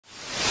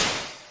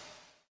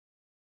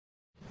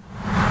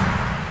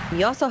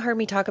You also heard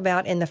me talk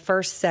about in the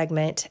first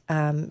segment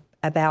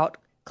about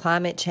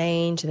climate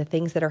change, the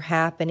things that are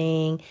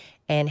happening,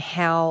 and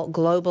how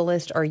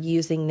globalists are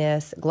using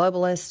this.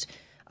 Globalists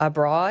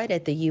abroad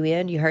at the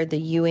UN, you heard the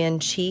UN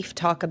chief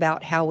talk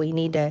about how we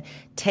need to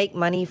take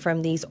money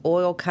from these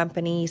oil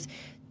companies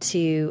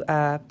to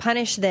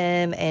punish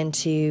them and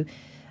to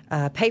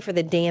pay for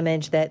the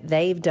damage that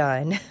they've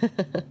done.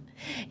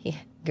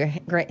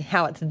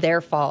 How it's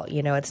their fault.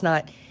 You know, it's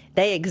not,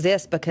 they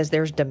exist because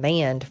there's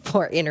demand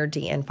for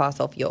energy and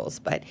fossil fuels.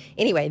 But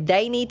anyway,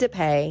 they need to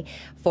pay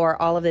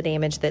for all of the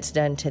damage that's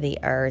done to the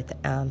earth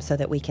so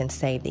that we can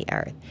save the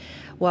earth.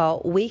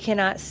 Well, we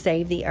cannot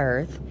save the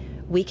earth.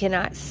 We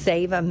cannot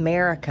save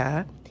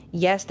America.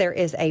 Yes, there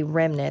is a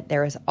remnant.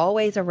 There is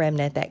always a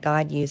remnant that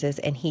God uses,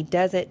 and he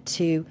does it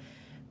to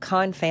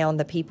confound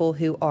the people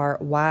who are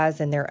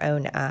wise in their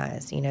own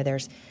eyes. You know,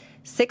 there's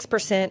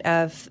 6%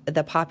 of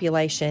the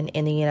population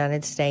in the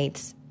United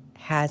States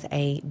has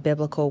a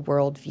biblical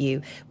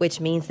worldview, which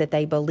means that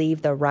they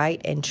believe the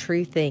right and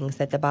true things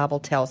that the Bible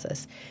tells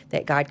us,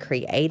 that God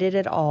created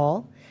it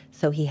all,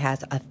 so he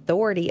has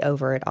authority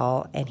over it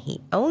all, and he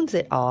owns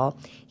it all.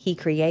 He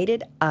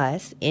created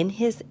us in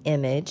his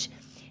image,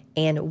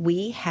 and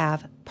we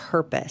have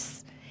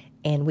purpose,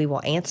 and we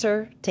will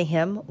answer to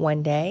him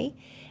one day.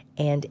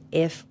 And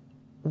if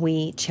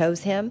we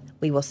chose him,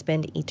 we will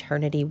spend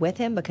eternity with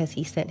him because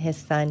he sent his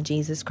son,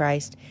 Jesus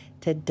Christ,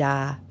 to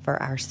die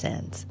for our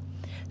sins.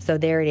 So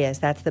there it is.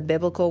 That's the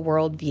biblical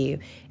worldview.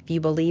 If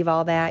you believe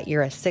all that,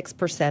 you're a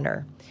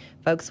 6%er.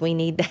 Folks, we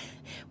need that.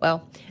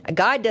 Well,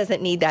 God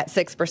doesn't need that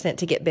 6%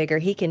 to get bigger.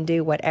 He can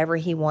do whatever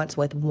he wants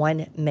with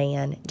one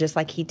man, just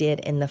like he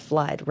did in the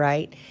flood,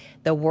 right?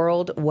 The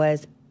world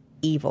was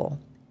evil.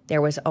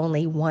 There was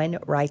only one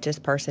righteous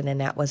person,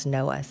 and that was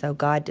Noah. So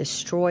God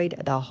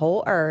destroyed the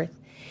whole earth,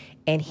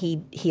 and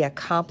he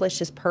accomplished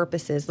his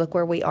purposes. Look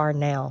where we are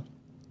now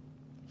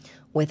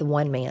with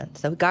one man.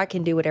 So God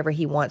can do whatever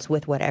he wants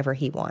with whatever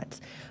he wants.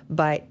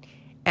 But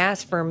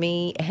as for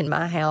me and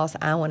my house,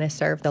 I want to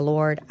serve the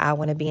Lord. I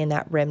want to be in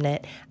that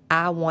remnant.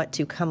 I want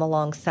to come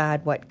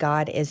alongside what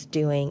God is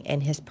doing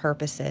and his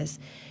purposes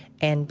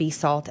and be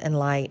salt and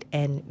light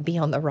and be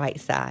on the right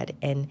side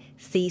and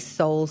see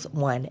souls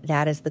won.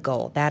 That is the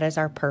goal. That is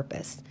our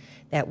purpose,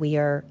 that we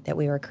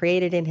are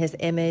created in his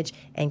image,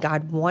 and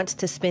God wants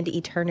to spend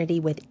eternity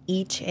with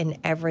each and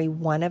every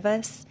one of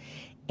us.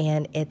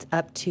 And it's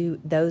up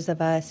to those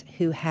of us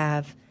who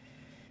have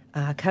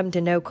come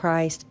to know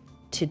Christ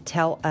to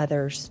tell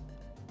others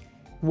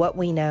what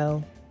we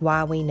know,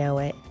 why we know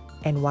it,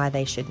 and why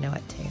they should know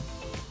it too.